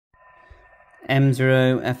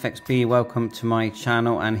M0FXB, welcome to my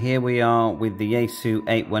channel, and here we are with the Yaesu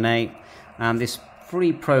 818 and this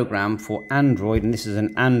free program for Android, and this is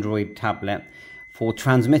an Android tablet for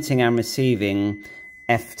transmitting and receiving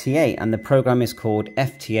FT8, and the program is called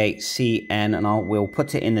FT8CN, and we'll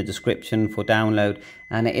put it in the description for download.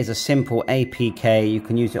 And it is a simple APK. You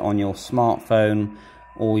can use it on your smartphone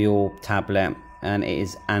or your tablet, and it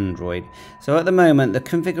is Android. So at the moment, the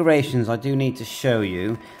configurations I do need to show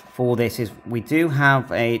you for this is we do have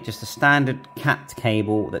just a standard cat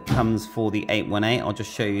cable that comes for the 818. I'll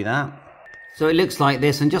just show you that. So it looks like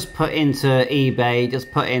this, and just put into eBay,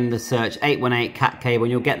 just put in the search 818 cat cable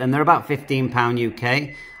and you'll get them. They're about £15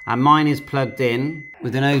 UK, and mine is plugged in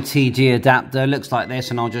with an OTG adapter. It looks like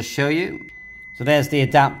this, and I'll just show you. So there's the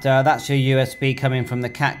adapter, that's your USB coming from the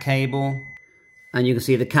cat cable. And you can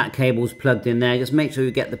see the cat cable's plugged in there. Just make sure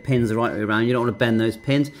you get the pins the right way around. You don't want to bend those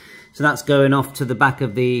pins. So that's going off to the back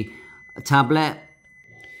of the tablet.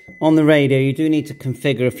 On the radio, you do need to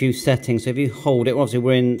configure a few settings. So if you hold it, obviously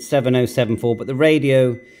we're in 7074, but the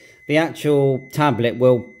radio, the actual tablet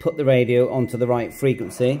will put the radio onto the right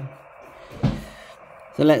frequency.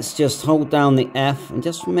 So let's just hold down the F and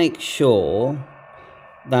just make sure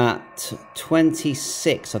that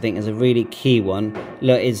 26, I think, is a really key one.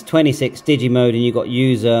 Look, it's 26 digi mode, and you've got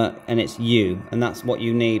user and it's U, and that's what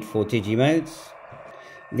you need for digi modes.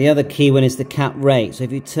 The other key one is the cat rate. So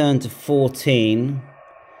if you turn to 14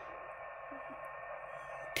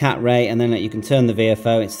 cat rate, and then you can turn the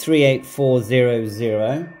VFO, it's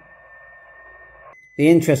 38400. The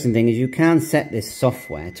interesting thing is you can set this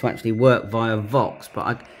software to actually work via Vox,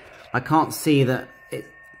 but I can't see that it,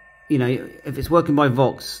 you know, if it's working by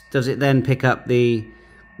Vox, does it then pick up the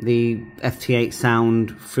FT8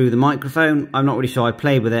 sound through the microphone? I'm not really sure. I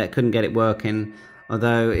played with it, couldn't get it working,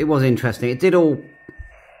 although it was interesting. It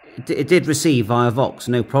did receive via Vox,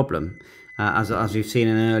 no problem, as we've seen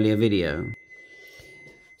in an earlier video.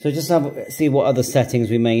 So just see what other settings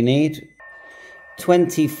we may need.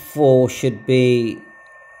 24 should be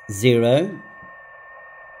 0.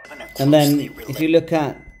 And then if you look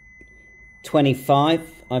at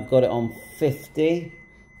 25, I've got it on 50.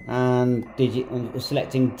 And I'm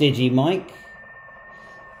selecting Digi Mic.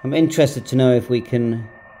 I'm interested to know if we can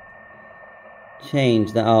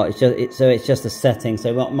change that. Oh, it's just a setting.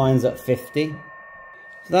 So mine's at 50. So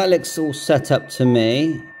that looks all set up to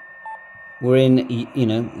me. We're in, you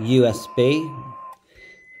know, USB.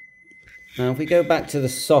 Now if we go back to the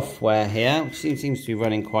software here, which seems to be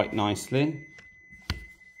running quite nicely.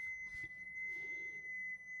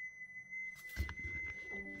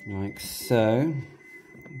 Like so.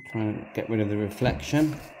 I'm trying to get rid of the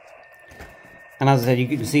reflection. And as I said, you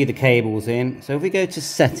can see the cables in. So if we go to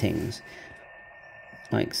settings,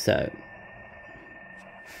 like so.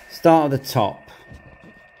 Start at the top.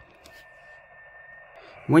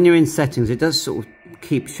 When you're in settings, it does sort of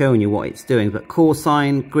keep showing you what it's doing, but call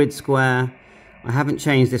sign, grid square, I haven't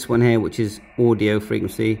changed this one here, which is audio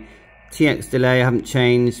frequency. TX delay I haven't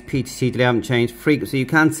changed, PTC delay I haven't changed. Frequency, you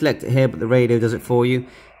can select it here, but the radio does it for you.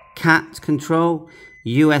 Cat control,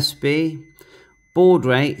 USB, baud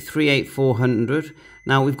rate 38400.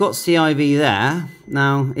 Now we've got CIV there.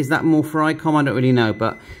 Now is that more for ICOM? I don't really know,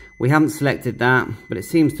 but we haven't selected that, but it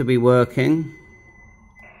seems to be working.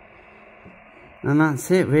 And that's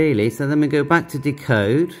it really. So then we go back to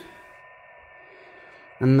decode.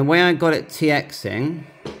 And the way I got it TXing,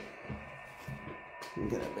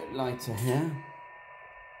 get a bit lighter here.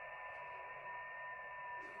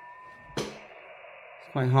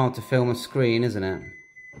 It's quite hard to film a screen, isn't it?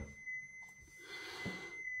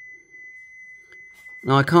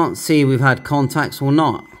 Now I can't see we've had contacts or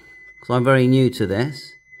not, because I'm very new to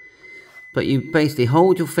this. But you basically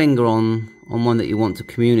hold your finger on one that you want to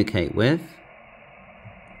communicate with,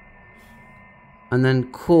 and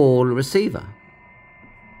then call receiver.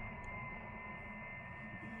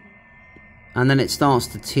 And then it starts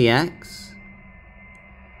to TX.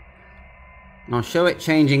 And I'll show it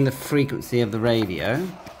changing the frequency of the radio.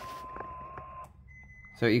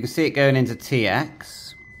 So you can see it going into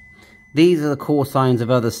TX. These are the call signs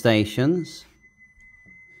of other stations.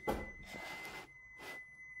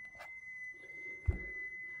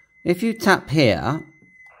 If you tap here,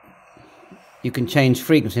 you can change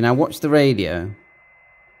frequency. Now watch the radio.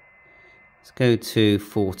 Let's go to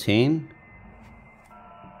 14.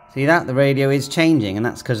 See that? The radio is changing, and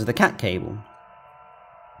that's because of the cat cable.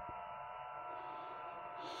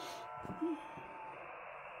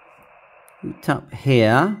 You tap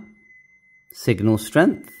here, signal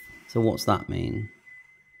strength. So what's that mean?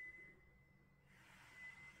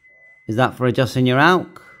 Is that for adjusting your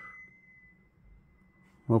AUC?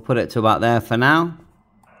 We'll put it to about there for now.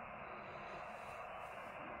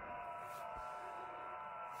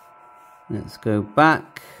 Let's go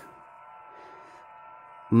back.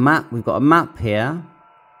 Map, we've got a map here.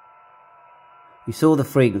 You saw the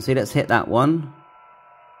frequency, let's hit that one.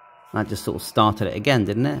 That just sort of started it again,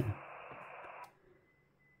 didn't it?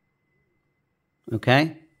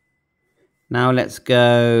 Okay. Now let's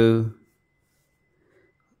go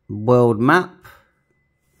world map.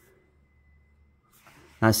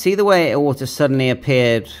 Now see the way it all just suddenly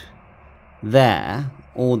appeared there,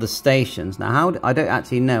 all the stations. Now how, I don't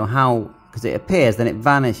actually know how, because it appears then it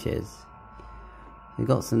vanishes. We've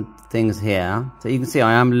got some things here. So you can see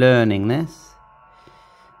I am learning this.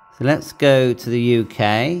 So let's go to the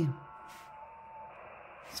UK.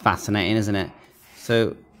 It's fascinating, isn't it?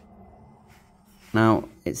 So now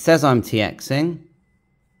it says I'm TXing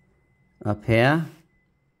up here.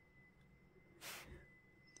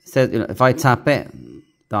 It says, if I tap it,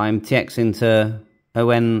 that I'm TXing to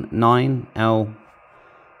ON9L.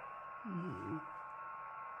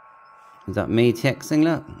 Is that me TXing?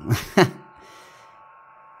 Look.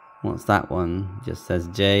 What's that one? Just says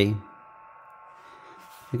J.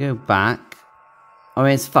 If we go back. I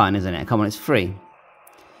mean, it's fun, isn't it? Come on, it's free.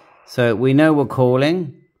 So we know we're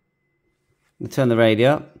calling. We'll turn the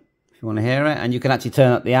radio up if you want to hear it. And you can actually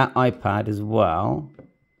turn up the iPad as well.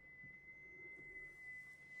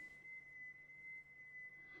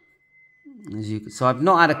 So I've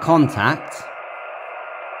not had a contact.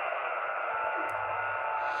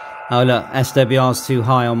 Oh look, SWR's too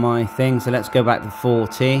high on my thing, so let's go back to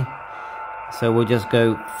 40. So we'll just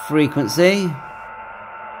go frequency.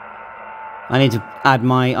 I need to add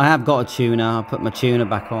my, I have got a tuner, I'll put my tuner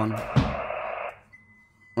back on.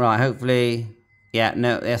 Right, hopefully, yeah,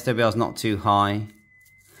 no, the SWR's not too high.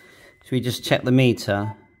 Should we just check the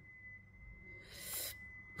meter?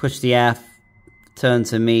 Push the F, turn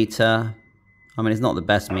to meter. I mean, it's not the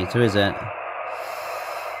best meter, is it?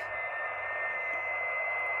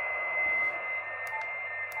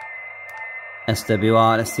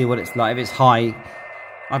 SWR, let's see what it's like. If it's high,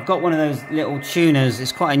 I've got one of those little tuners.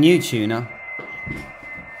 It's quite a new tuner.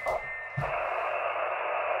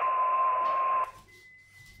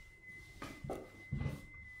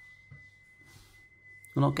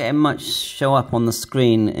 We're not getting much show up on the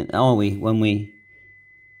screen, are we, when we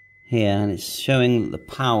here? And it's showing that the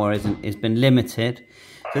power has been limited.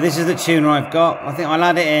 So this is the tuner I've got. I think I'll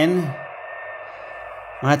add it in.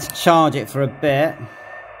 I had to charge it for a bit.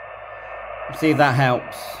 See if that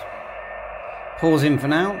helps. Pause in for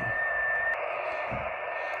now.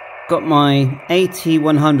 Got my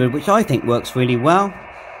AT100, which I think works really well.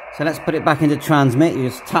 So let's put it back into transmit. You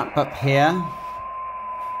just tap up here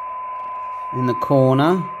in the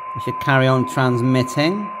corner. You should carry on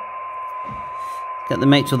transmitting. Get the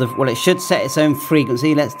make sure well, it should set its own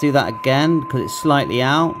frequency. Let's do that again because it's slightly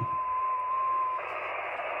out.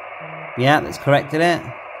 Yeah, that's corrected it.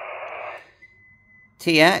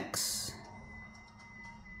 TX.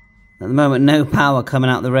 At the moment, no power coming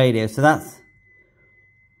out the radio, so that's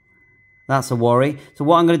a worry. So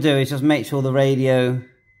what I'm going to do is just make sure the radio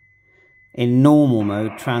in normal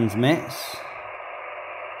mode transmits.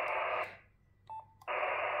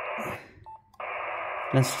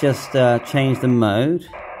 Let's just change the mode.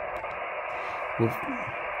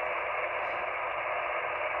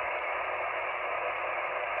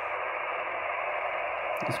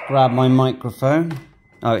 Let's grab my microphone.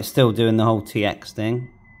 Oh, it's still doing the whole TX thing.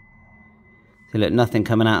 So look, nothing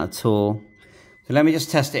coming out at all. So let me just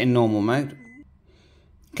test it in normal mode.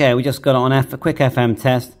 Okay, we just got it on a quick FM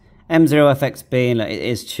test. M0FXB, look, it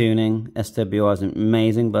is tuning. SWR isn't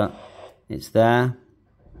amazing, but it's there.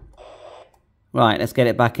 Right, let's get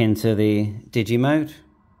it back into the digi mode.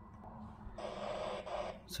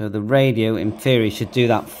 So the radio, in theory, should do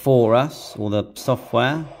that for us, or the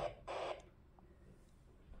software.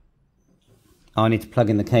 Oh, I need to plug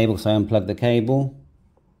in the cable, so I unplug the cable.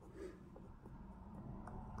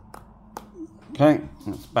 Okay,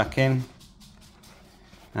 that's back in.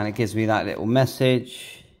 And it gives me that little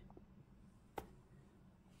message.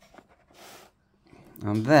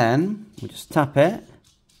 And then we just tap it.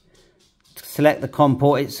 Select the COM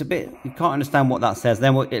port. It's a bit, you can't understand what that says.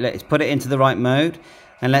 Then let's put it into the right mode.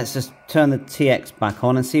 And let's just turn the TX back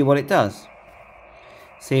on and see what it does.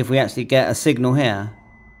 See if we actually get a signal here.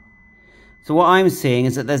 So what I'm seeing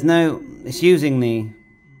is that there's no, it's using the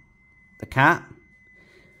cat.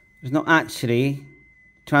 It's not actually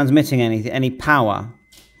transmitting any power.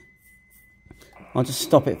 I'll just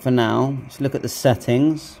stop it for now. Let's look at the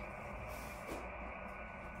settings.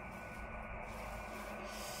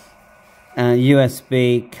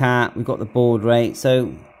 USB, cat, we've got the baud rate.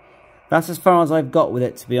 So that's as far as I've got with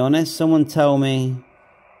it, to be honest. Someone tell me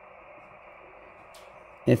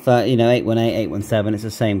If, you know, 818, 817, it's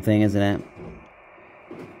the same thing, isn't it?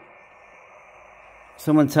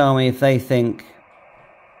 Someone tell me if they think,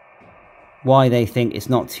 why they think it's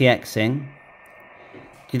not TXing. Do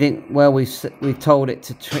you think, well, we've told it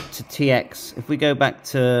to TX. If we go back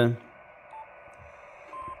to,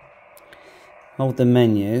 hold the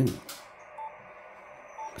menu,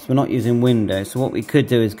 so we're not using Windows. So what we could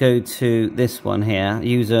do is go to this one here,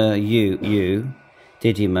 user U,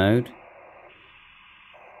 Digi mode.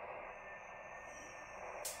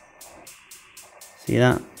 See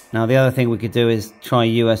that? Now the other thing we could do is try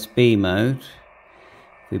USB mode.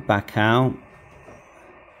 If we back out.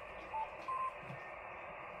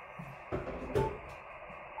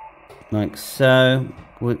 Like so.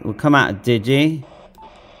 We'll come out of Digi.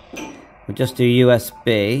 We'll just do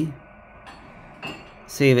USB.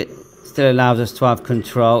 See if it still allows us to have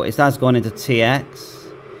control. It has gone into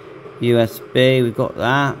TX. USB, we've got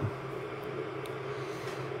that.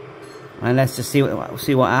 And let's just see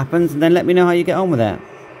what happens, and then let me know how you get on with it.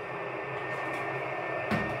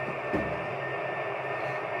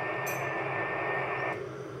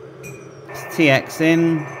 It's TX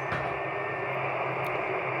in.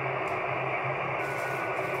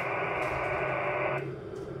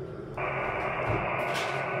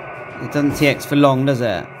 It doesn't TX for long, does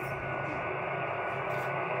it?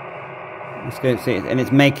 Let's go see it, and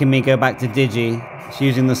it's making me go back to Digi. It's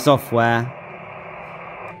using the software.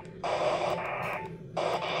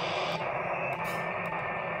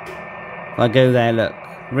 If I go there, look,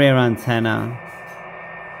 rear antenna.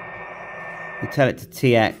 You tell it to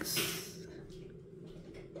TX.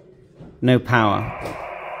 No power.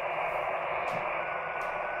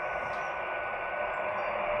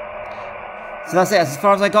 So that's it, that's as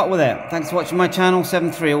far as I got with it. Thanks for watching my channel,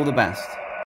 7-3, all the best.